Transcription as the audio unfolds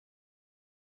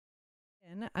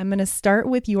I'm going to start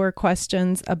with your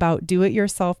questions about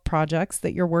do-it-yourself projects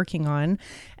that you're working on.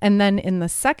 And then in the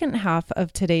second half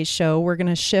of today's show, we're going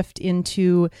to shift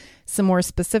into some more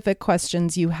specific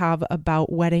questions you have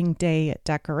about wedding day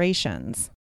decorations.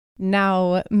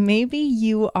 Now, maybe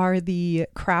you are the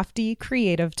crafty,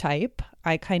 creative type.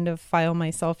 I kind of file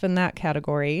myself in that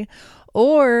category.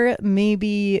 Or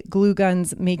maybe glue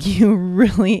guns make you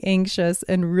really anxious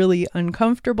and really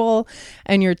uncomfortable,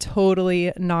 and you're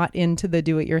totally not into the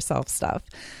do-it-yourself stuff.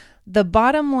 The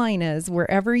bottom line is,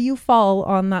 wherever you fall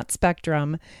on that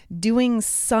spectrum, doing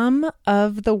some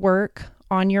of the work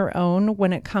on your own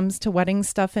when it comes to wedding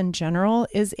stuff in general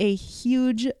is a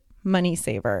huge money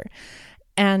saver.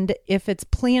 And if it's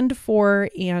planned for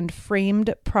and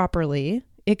framed properly,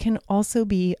 it can also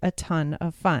be a ton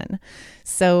of fun.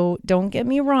 So don't get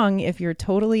me wrong, if you're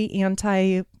totally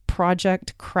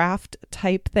anti-project craft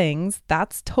type things,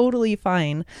 that's totally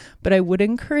fine. But I would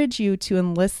encourage you to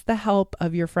enlist the help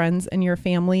of your friends and your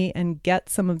family and get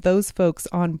some of those folks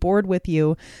on board with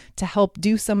you to help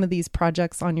do some of these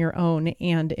projects on your own.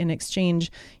 And in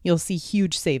exchange, you'll see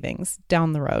huge savings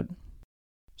down the road.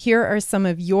 Here are some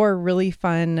of your really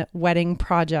fun wedding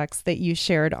projects that you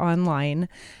shared online.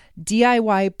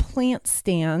 DIY plant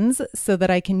stands so that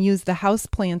I can use the house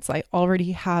plants I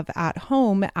already have at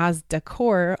home as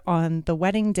decor on the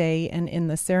wedding day and in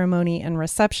the ceremony and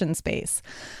reception space.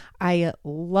 I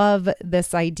love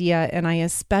this idea, and I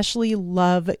especially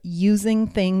love using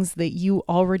things that you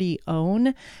already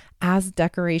own as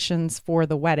decorations for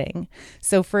the wedding.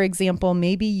 So for example,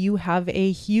 maybe you have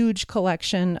a huge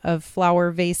collection of flower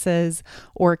vases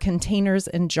or containers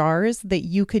and jars that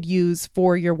you could use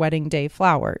for your wedding day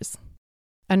flowers.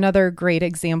 Another great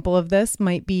example of this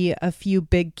might be a few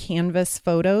big canvas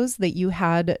photos that you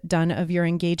had done of your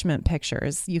engagement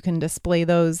pictures. You can display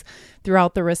those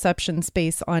throughout the reception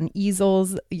space on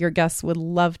easels. Your guests would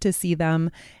love to see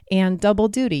them. And double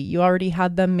duty, you already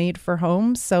had them made for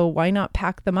home, so why not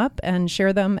pack them up and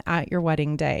share them at your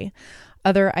wedding day?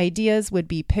 Other ideas would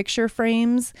be picture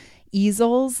frames,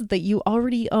 easels that you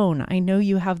already own. I know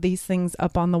you have these things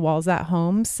up on the walls at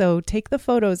home, so take the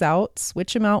photos out,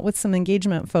 switch them out with some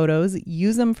engagement photos,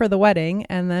 use them for the wedding,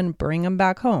 and then bring them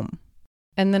back home.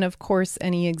 And then, of course,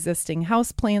 any existing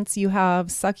house plants you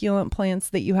have, succulent plants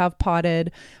that you have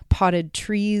potted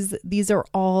trees, these are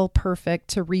all perfect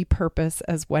to repurpose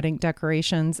as wedding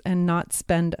decorations and not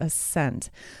spend a cent.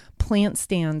 Plant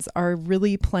stands are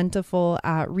really plentiful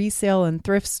at resale and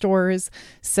thrift stores.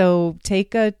 So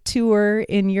take a tour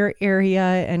in your area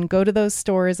and go to those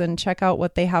stores and check out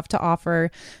what they have to offer.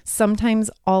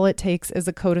 Sometimes all it takes is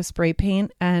a coat of spray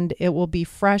paint and it will be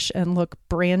fresh and look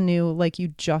brand new, like you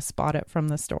just bought it from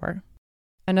the store.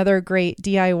 Another great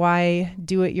DIY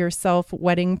do-it-yourself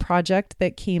wedding project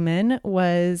that came in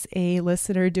was a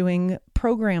listener doing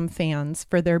program fans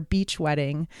for their beach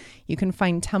wedding. You can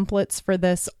find templates for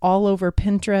this all over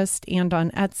Pinterest and on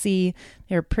Etsy.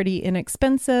 They're pretty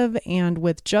inexpensive, and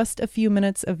with just a few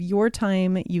minutes of your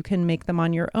time, you can make them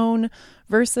on your own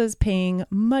versus paying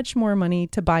much more money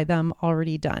to buy them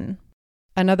already done.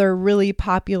 Another really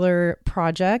popular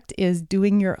project is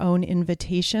doing your own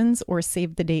invitations or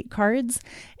save the date cards.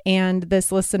 And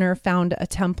this listener found a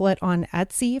template on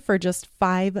Etsy for just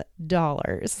 $5,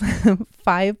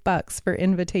 $5 for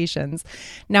invitations.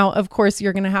 Now, of course,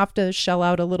 you're going to have to shell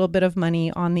out a little bit of money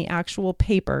on the actual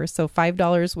paper. So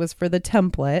 $5 was for the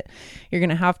template. You're going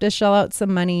to have to shell out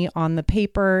some money on the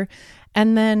paper,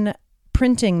 and then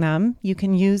printing them. You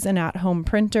can use an at-home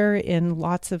printer in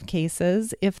lots of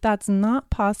cases. If that's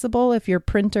not possible, if your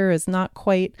printer is not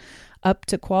quite up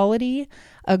to quality,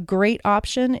 a great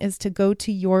option is to go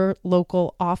to your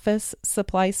local office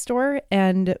supply store,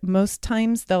 and most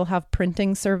times they'll have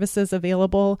printing services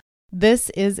available. This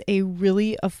is a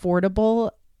really affordable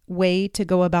way to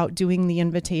go about doing the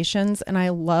invitations, and I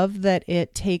love that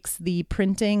it takes the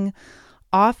printing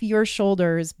off your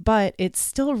shoulders, but it's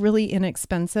still really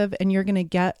inexpensive, and you're going to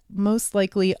get most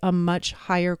likely a much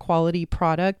higher quality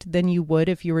product than you would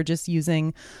if you were just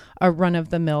using a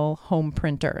run-of-the-mill home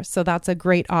printer. So that's a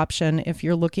great option if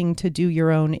you're looking to do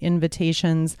your own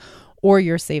invitations or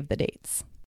your save the dates.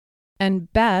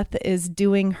 And Beth is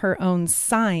doing her own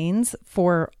signs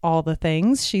for all the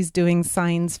things. She's doing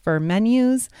signs for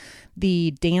menus,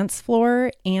 the dance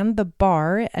floor, and the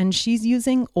bar. And she's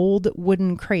using old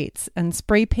wooden crates and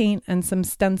spray paint and some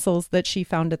stencils that she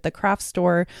found at the craft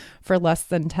store for less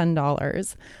than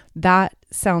 $10. That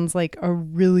sounds like a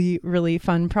really, really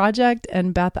fun project.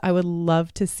 And Beth, I would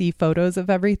love to see photos of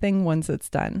everything once it's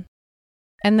done.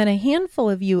 And then a handful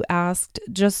of you asked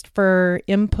just for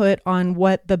input on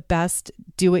what the best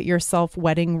do-it-yourself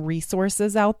wedding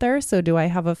resources out there. So do I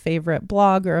have a favorite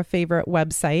blog or a favorite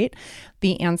website?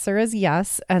 The answer is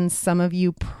yes. And some of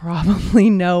you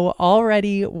probably know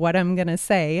already what I'm going to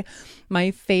say. My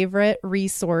favorite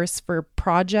resource for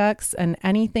projects and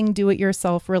anything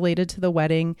do-it-yourself related to the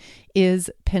wedding is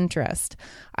Pinterest.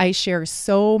 I share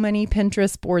so many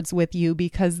Pinterest boards with you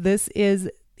because this is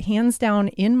hands down,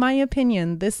 in my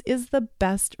opinion, this is the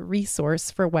best resource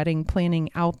for wedding planning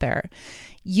out there.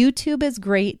 YouTube is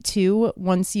great too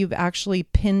once you've actually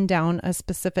pinned down a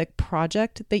specific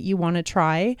project that you want to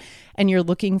try and you're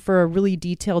looking for a really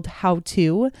detailed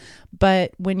how-to.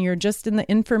 But when you're just in the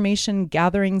information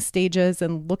gathering stages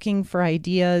and looking for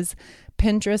ideas,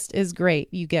 Pinterest is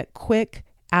great. You get quick,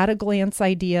 at-a-glance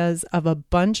ideas of a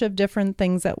bunch of different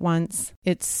things at once.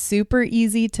 It's super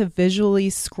easy to visually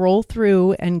scroll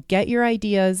through and get your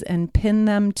ideas and pin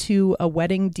them to a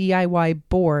wedding DIY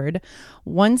board.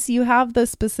 Once you have the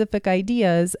specific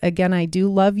ideas, again, I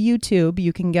do love YouTube.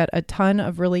 You can get a ton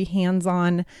of really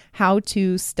hands-on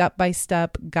how-to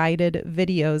step-by-step guided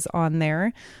videos on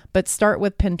there, but start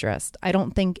with Pinterest. I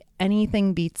don't think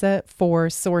anything beats it for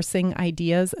sourcing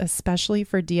ideas, especially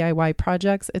for DIY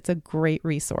projects. It's a great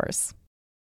resource.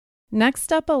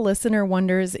 Next up, a listener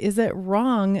wonders, is it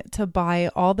wrong to buy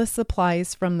all the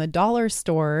supplies from the dollar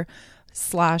store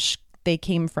 / they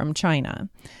came from China?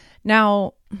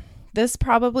 Now, this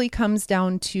probably comes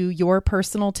down to your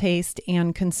personal taste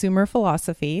and consumer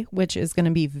philosophy, which is going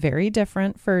to be very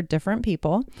different for different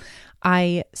people.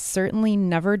 I certainly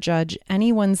never judge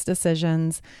anyone's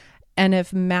decisions. And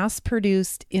if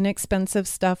mass-produced, inexpensive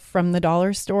stuff from the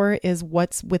dollar store is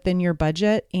what's within your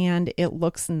budget and it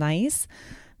looks nice,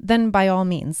 then by all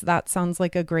means, that sounds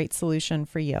like a great solution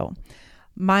for you.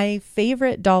 My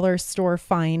favorite dollar store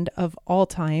find of all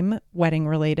time, wedding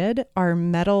related, are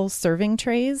metal serving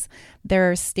trays.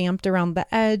 They're stamped around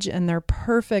the edge and they're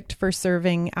perfect for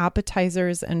serving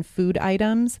appetizers and food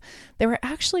items. They were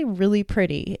actually really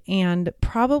pretty and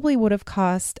probably would have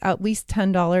cost at least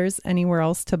 $10 anywhere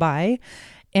else to buy.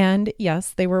 And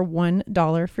yes, they were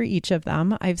 $1 for each of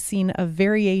them. I've seen a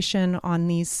variation on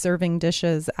these serving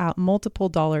dishes at multiple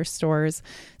dollar stores.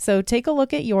 So take a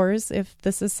look at yours if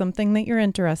this is something that you're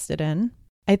interested in.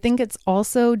 I think it's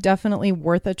also definitely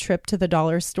worth a trip to the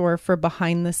dollar store for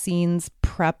behind the scenes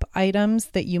prep items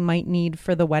that you might need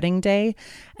for the wedding day.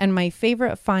 And my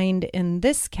favorite find in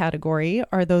this category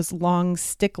are those long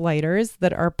stick lighters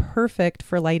that are perfect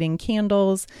for lighting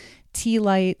candles, tea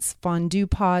lights, fondue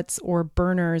pots, or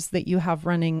burners that you have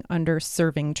running under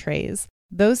serving trays.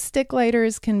 Those stick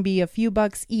lighters can be a few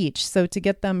bucks each, so to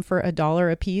get them for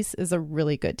 $1 a piece is a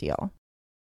really good deal.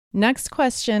 Next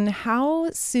question,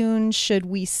 how soon should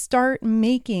we start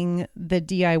making the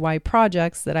DIY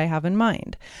projects that I have in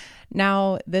mind?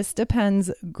 Now, this depends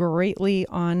greatly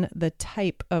on the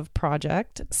type of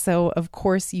project. So, of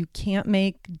course, you can't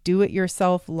make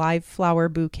do-it-yourself live flower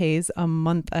bouquets a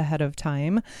month ahead of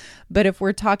time. But if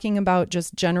we're talking about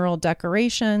just general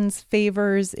decorations,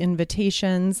 favors,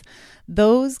 invitations,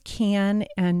 those can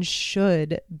and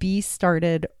should be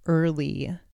started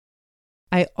early.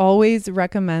 I always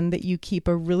recommend that you keep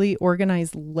a really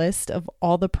organized list of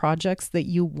all the projects that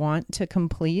you want to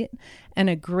complete. And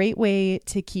a great way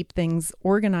to keep things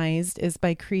organized is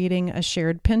by creating a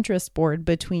shared Pinterest board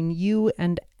between you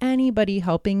and anybody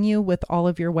helping you with all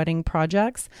of your wedding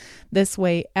projects. This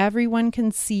way, everyone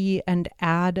can see and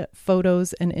add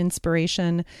photos and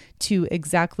inspiration to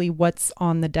exactly what's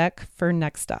on the deck for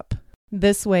next up.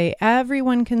 This way,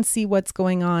 everyone can see what's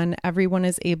going on. Everyone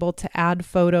is able to add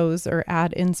photos or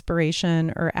add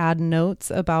inspiration or add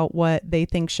notes about what they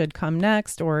think should come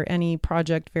next or any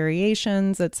project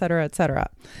variations, etc., etc.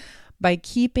 By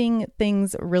keeping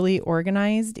things really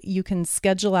organized, you can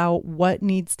schedule out what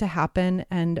needs to happen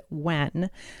and when.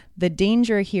 The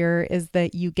danger here is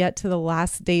that you get to the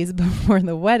last days before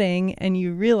the wedding and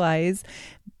you realize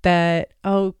that,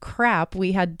 oh crap,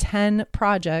 we had 10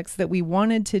 projects that we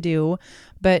wanted to do,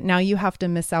 but now you have to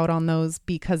miss out on those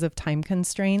because of time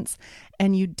constraints.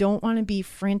 And you don't want to be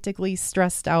frantically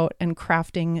stressed out and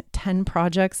crafting 10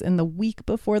 projects in the week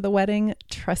before the wedding.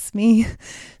 Trust me.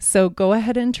 So go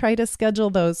ahead and try to schedule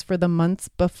those for the months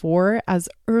before as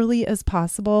early as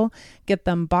possible. Get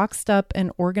them boxed up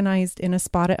and organized in a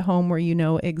spot at home where you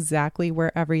know exactly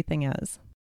where everything is.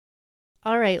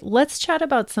 All right, let's chat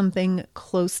about something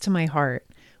close to my heart.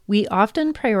 We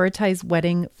often prioritize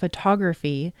wedding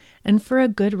photography, and for a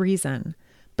good reason.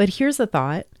 But here's a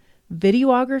thought.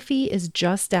 Videography is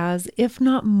just as, if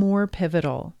not more,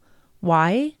 pivotal.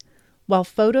 Why? While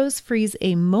photos freeze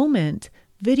a moment,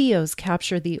 Videos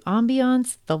capture the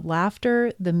ambiance, the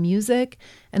laughter, the music,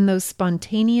 and those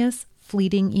spontaneous,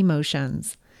 fleeting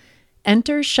emotions.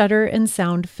 Enter Shutter and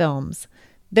Sound Films.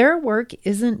 Their work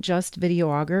isn't just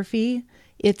videography,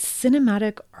 it's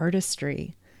cinematic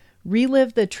artistry.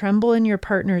 Relive the tremble in your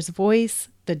partner's voice,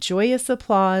 the joyous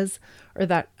applause, or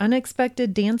that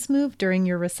unexpected dance move during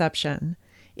your reception.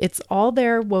 It's all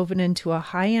there woven into a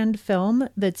high-end film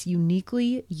that's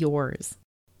uniquely yours.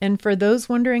 And for those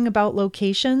wondering about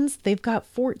locations, they've got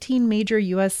 14 major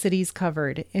U.S. cities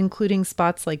covered, including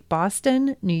spots like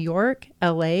Boston, New York,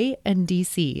 LA, and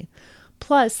DC.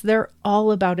 Plus, they're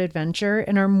all about adventure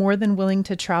and are more than willing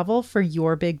to travel for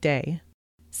your big day.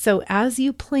 So as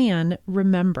you plan,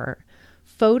 remember,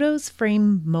 photos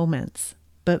frame moments,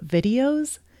 but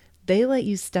videos, they let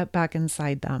you step back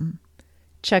inside them.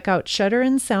 Check out Shutter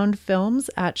and Sound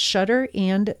Films at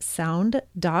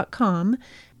shutterandsound.com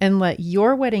and let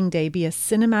your wedding day be a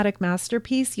cinematic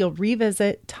masterpiece you'll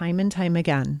revisit time and time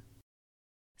again.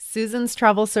 Susan's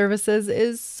Travel Services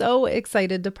is so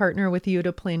excited to partner with you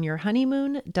to plan your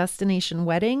honeymoon, destination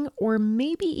wedding, or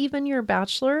maybe even your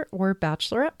bachelor or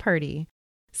bachelorette party.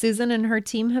 Susan and her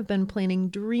team have been planning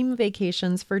dream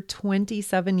vacations for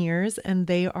 27 years, and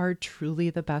they are truly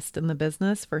the best in the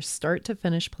business for start to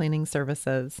finish planning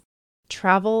services.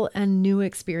 Travel and new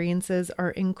experiences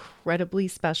are incredibly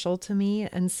special to me,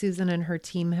 and Susan and her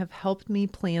team have helped me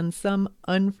plan some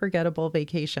unforgettable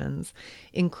vacations,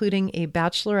 including a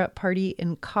bachelorette party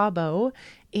in Cabo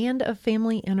and a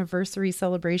family anniversary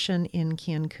celebration in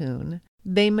Cancun.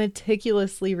 They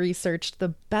meticulously researched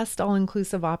the best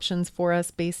all-inclusive options for us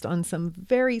based on some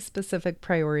very specific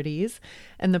priorities,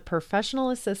 and the professional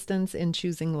assistance in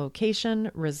choosing location,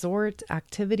 resort,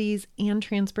 activities, and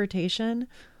transportation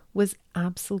was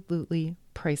absolutely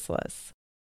priceless.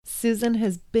 Susan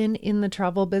has been in the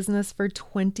travel business for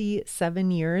 27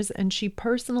 years, and she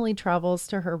personally travels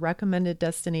to her recommended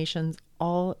destinations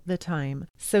all the time.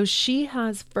 So she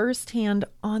has firsthand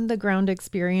on-the-ground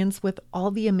experience with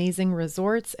all the amazing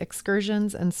resorts,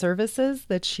 excursions, and services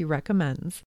that she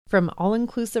recommends. From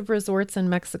all-inclusive resorts in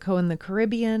Mexico and the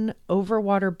Caribbean,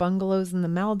 overwater bungalows in the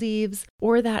Maldives,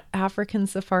 or that African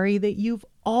safari that you've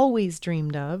always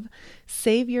dreamed of,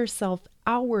 save yourself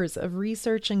hours of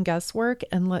research and guesswork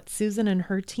and let Susan and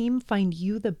her team find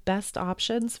you the best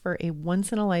options for a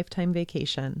once-in-a-lifetime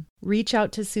vacation. Reach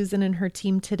out to Susan and her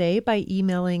team today by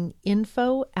emailing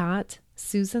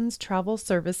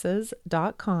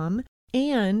info@susanstravelservices.com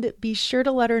and be sure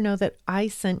to let her know that I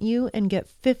sent you and get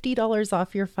 $50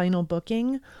 off your final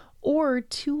booking or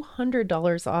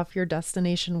 $200 off your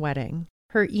destination wedding.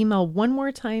 Her email one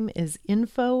more time is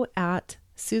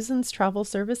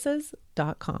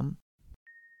info@susanstravelservices.com.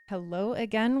 Hello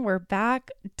again, we're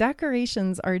back.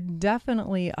 Decorations are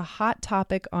definitely a hot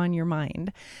topic on your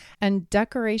mind. And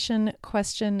decoration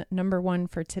question number 1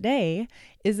 for today,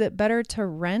 is it better to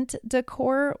rent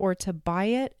decor or to buy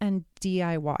it and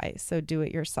DIY, so do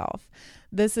it yourself?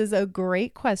 This is a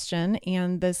great question,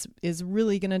 and this is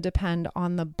really going to depend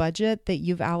on the budget that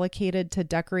you've allocated to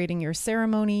decorating your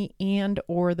ceremony and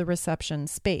or the reception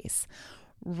space.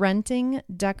 Renting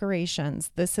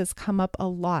decorations. This has come up a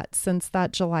lot since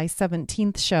that July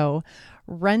 17th show.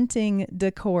 Renting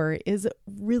decor is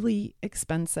really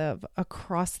expensive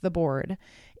across the board.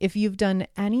 If you've done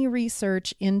any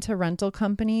research into rental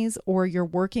companies or you're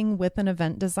working with an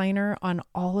event designer on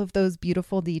all of those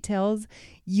beautiful details,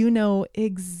 you know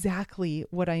exactly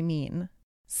what I mean.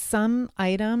 Some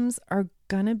items are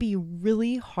going to be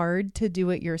really hard to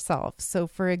do it yourself. So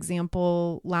for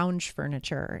example, lounge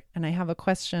furniture, and I have a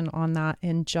question on that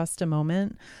in just a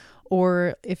moment.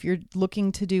 Or if you're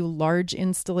looking to do large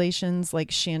installations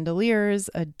like chandeliers,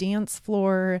 a dance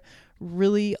floor,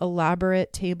 really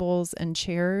elaborate tables and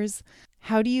chairs,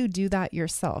 how do you do that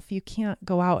yourself? You can't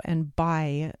go out and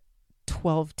buy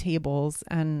 12 tables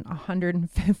and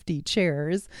 150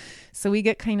 chairs. So we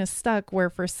get kind of stuck where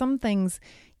for some things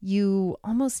you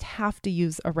almost have to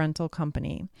use a rental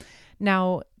company.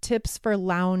 Now, tips for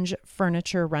lounge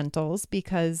furniture rentals,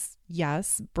 because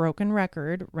yes, broken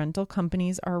record, rental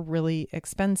companies are really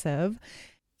expensive.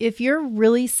 If you're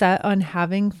really set on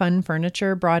having fun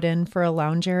furniture brought in for a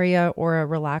lounge area or a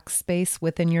relaxed space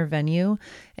within your venue,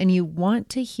 and you want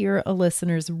to hear a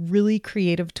listener's really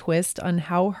creative twist on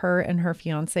how her and her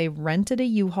fiance rented a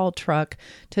U-Haul truck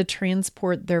to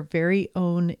transport their very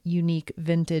own unique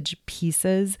vintage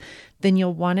pieces, then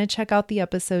you'll want to check out the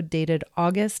episode dated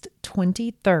August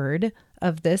 23rd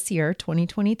of this year,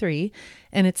 2023,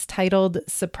 and it's titled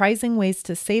Surprising Ways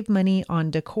to Save Money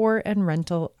on Decor and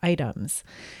Rental Items.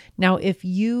 Now, if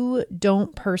you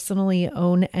don't personally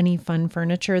own any fun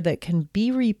furniture that can be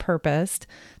repurposed,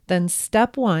 then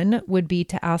step one would be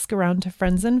to ask around to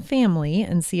friends and family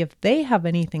and see if they have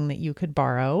anything that you could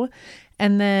borrow.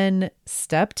 And then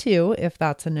step two, if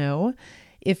that's a no,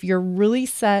 if you're really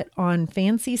set on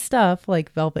fancy stuff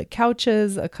like velvet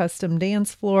couches, a custom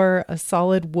dance floor, a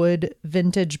solid wood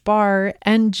vintage bar,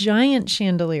 and giant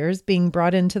chandeliers being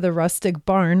brought into the rustic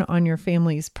barn on your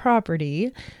family's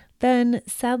property, then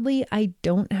sadly, I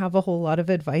don't have a whole lot of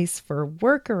advice for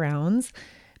workarounds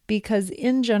because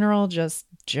in general, just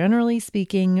generally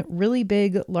speaking, really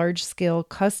big, large scale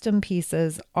custom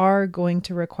pieces are going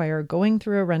to require going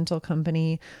through a rental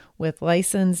company with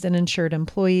licensed and insured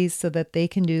employees so that they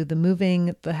can do the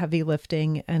moving, the heavy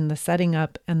lifting, and the setting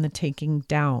up and the taking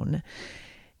down.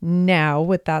 Now,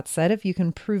 with that said, if you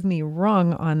can prove me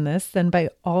wrong on this, then by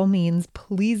all means,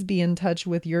 please be in touch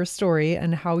with your story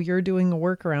and how you're doing a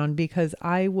workaround because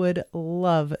I would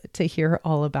love to hear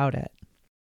all about it.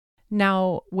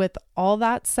 Now, with all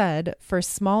that said, for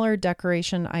smaller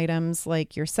decoration items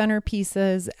like your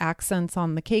centerpieces, accents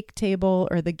on the cake table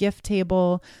or the gift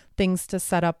table, things to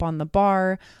set up on the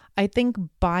bar, I think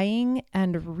buying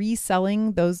and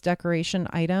reselling those decoration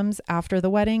items after the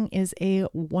wedding is a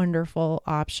wonderful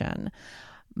option.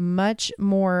 Much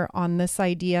more on this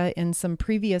idea in some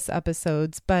previous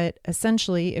episodes, but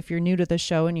essentially, if you're new to the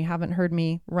show and you haven't heard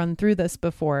me run through this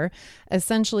before,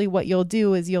 essentially what you'll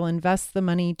do is you'll invest the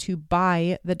money to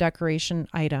buy the decoration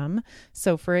item.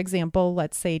 So for example,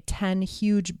 let's say 10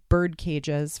 huge bird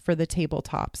cages for the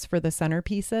tabletops, for the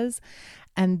centerpieces.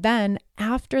 And then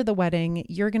after the wedding,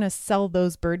 you're going to sell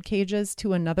those bird cages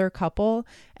to another couple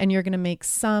and you're going to make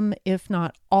some, if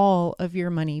not all, of your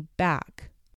money back.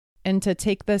 And to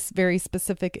take this very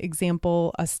specific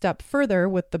example a step further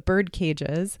with the bird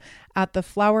cages, at the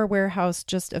flower warehouse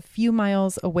just a few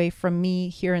miles away from me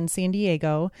here in San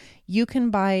Diego, you can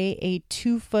buy a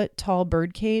 2-foot tall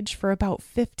bird cage for about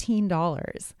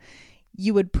 $15.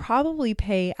 You would probably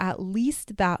pay at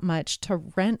least that much to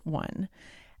rent one.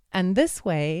 And this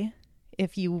way,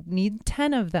 if you need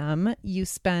 10 of them, you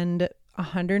spend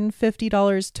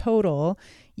 $150 total,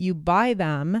 you buy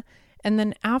them, and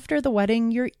then after the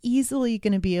wedding, you're easily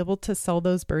going to be able to sell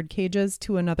those bird cages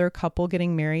to another couple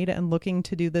getting married and looking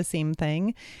to do the same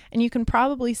thing. And you can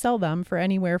probably sell them for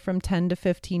anywhere from $10 to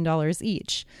 $15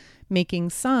 each,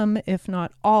 making some, if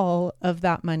not all, of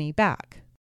that money back.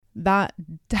 That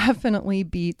definitely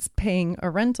beats paying a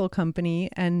rental company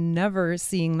and never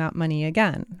seeing that money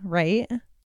again, right?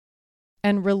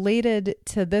 And related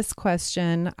to this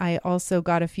question, I also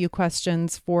got a few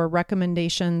questions for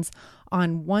recommendations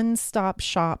on one-stop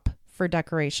shop for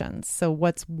decorations. So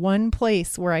what's one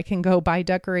place where I can go buy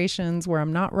decorations where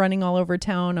I'm not running all over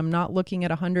town, I'm not looking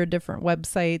at 100 different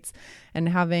websites and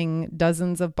having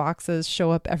dozens of boxes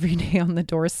show up every day on the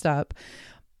doorstep.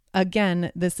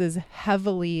 Again, this is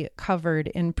heavily covered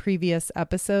in previous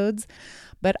episodes,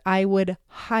 but I would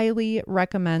highly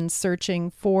recommend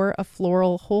searching for a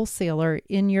floral wholesaler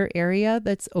in your area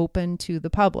that's open to the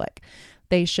public.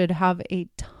 They should have a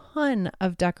ton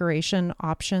of decoration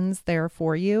options there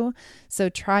for you. So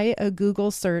try a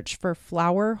Google search for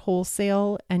flower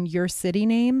wholesale and your city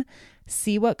name,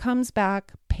 see what comes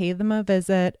back, pay them a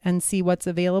visit, and see what's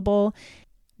available.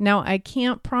 Now, I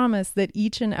can't promise that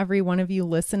each and every one of you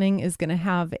listening is going to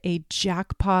have a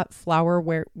jackpot flower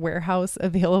warehouse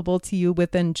available to you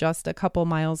within just a couple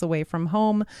miles away from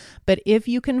home. But if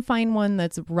you can find one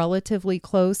that's relatively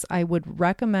close, I would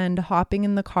recommend hopping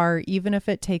in the car, even if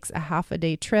it takes a half a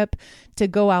day trip, to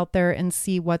go out there and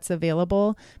see what's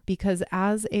available. Because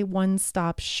as a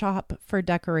one-stop shop for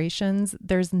decorations,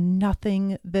 there's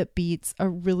nothing that beats a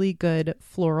really good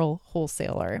floral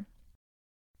wholesaler.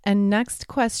 And next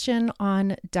question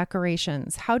on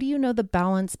decorations. How do you know the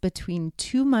balance between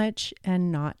too much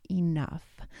and not enough?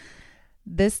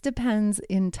 This depends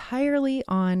entirely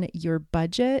on your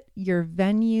budget, your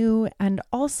venue, and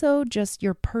also just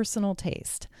your personal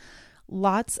taste.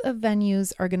 Lots of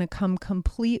venues are going to come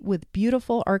complete with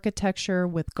beautiful architecture,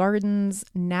 with gardens,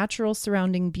 natural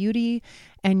surrounding beauty,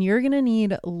 and you're going to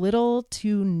need little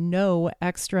to no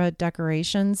extra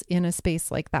decorations in a space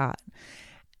like that.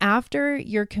 After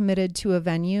you're committed to a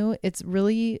venue, it's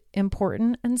really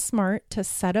important and smart to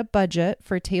set a budget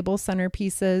for table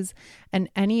centerpieces and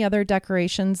any other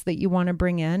decorations that you want to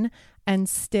bring in and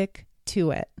stick to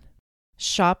it.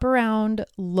 Shop around,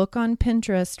 look on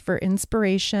Pinterest for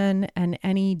inspiration and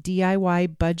any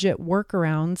DIY budget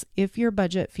workarounds if your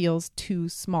budget feels too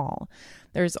small.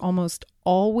 There's almost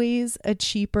always a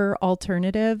cheaper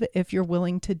alternative if you're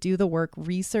willing to do the work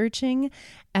researching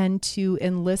and to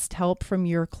enlist help from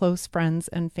your close friends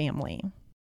and family.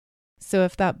 So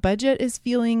if that budget is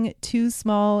feeling too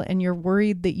small and you're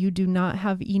worried that you do not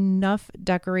have enough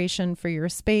decoration for your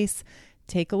space,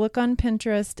 take a look on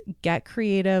Pinterest, get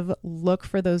creative, look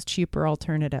for those cheaper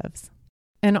alternatives.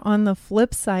 And on the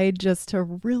flip side, just to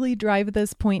really drive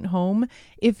this point home,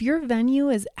 if your venue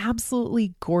is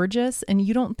absolutely gorgeous and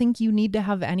you don't think you need to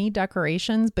have any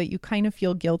decorations, but you kind of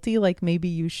feel guilty, like maybe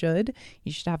you should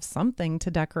have something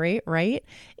to decorate, right?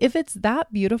 If it's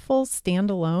that beautiful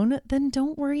standalone, then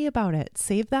don't worry about it.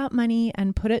 Save that money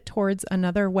and put it towards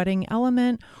another wedding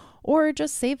element, or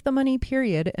just save the money,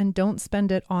 period, and don't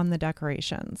spend it on the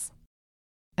decorations.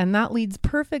 And that leads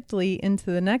perfectly into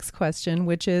the next question,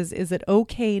 which is it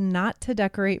okay not to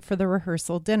decorate for the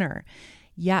rehearsal dinner?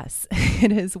 Yes,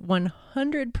 it is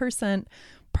 100%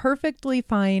 perfectly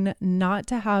fine not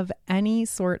to have any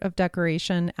sort of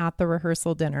decoration at the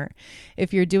rehearsal dinner.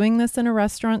 If you're doing this in a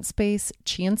restaurant space,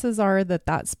 chances are that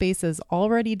that space is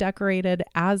already decorated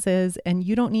as is, and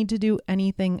you don't need to do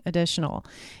anything additional.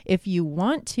 If you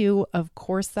want to, of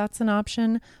course, that's an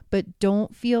option, but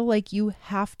don't feel like you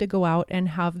have to go out and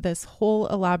have this whole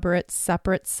elaborate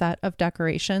separate set of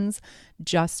decorations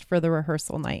just for the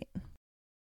rehearsal night.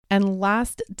 And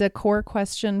last decor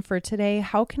question for today,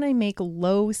 how can I make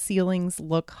low ceilings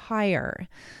look higher?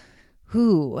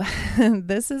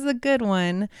 This is a good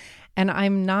one. And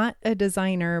I'm not a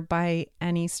designer by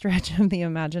any stretch of the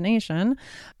imagination,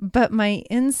 but my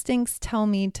instincts tell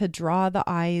me to draw the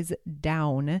eyes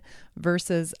down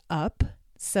versus up.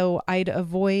 So I'd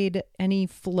avoid any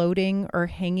floating or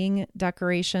hanging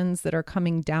decorations that are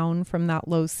coming down from that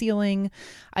low ceiling.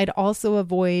 I'd also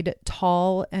avoid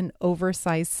tall and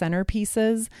oversized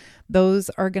centerpieces.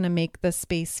 Those are going to make the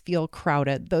space feel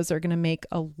crowded. Those are going to make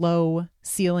a low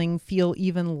ceiling feel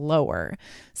even lower.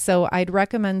 So I'd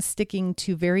recommend sticking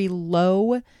to very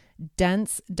low,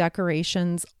 dense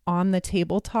decorations on the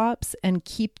tabletops and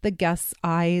keep the guests'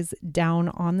 eyes down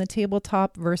on the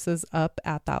tabletop versus up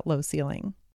at that low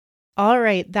ceiling. All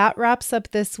right, that wraps up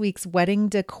this week's wedding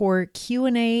decor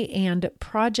Q&A and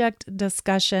project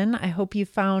discussion. I hope you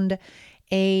found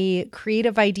a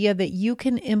creative idea that you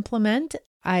can implement.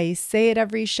 I say it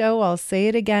every show, I'll say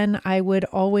it again. I would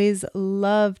always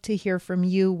love to hear from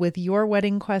you with your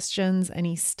wedding questions,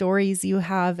 any stories you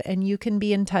have, and you can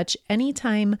be in touch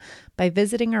anytime by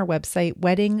visiting our website,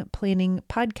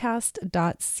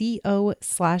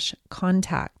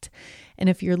 weddingplanningpodcast.co/contact. And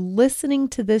if you're listening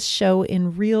to this show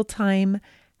in real time,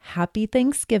 happy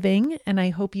Thanksgiving, and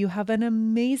I hope you have an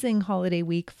amazing holiday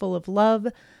week full of love,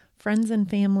 friends and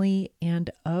family,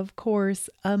 and of course,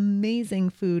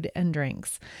 amazing food and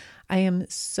drinks. I am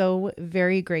so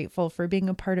very grateful for being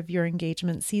a part of your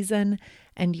engagement season,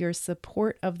 and your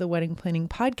support of the Wedding Planning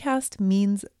Podcast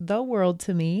means the world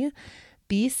to me.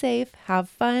 Be safe, have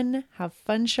fun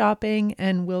shopping,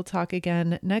 and we'll talk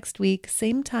again next week,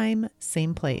 same time,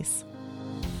 same place.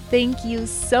 Thank you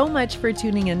so much for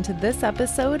tuning into this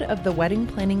episode of the Wedding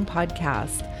Planning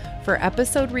Podcast. For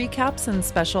episode recaps and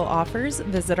special offers,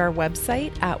 visit our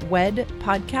website at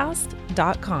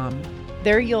wedpodcast.com.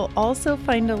 There you'll also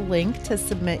find a link to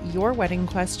submit your wedding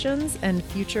questions and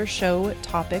future show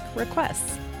topic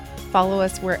requests. Follow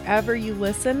us wherever you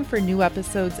listen for new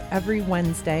episodes every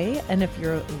Wednesday. And if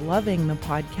you're loving the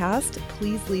podcast,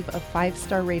 please leave a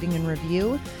 5-star rating and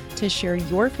review to share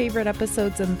your favorite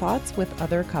episodes and thoughts with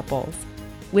other couples.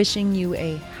 Wishing you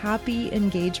a happy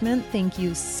engagement. Thank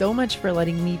you so much for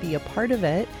letting me be a part of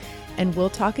it. And we'll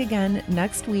talk again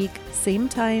next week, same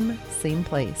time, same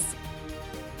place.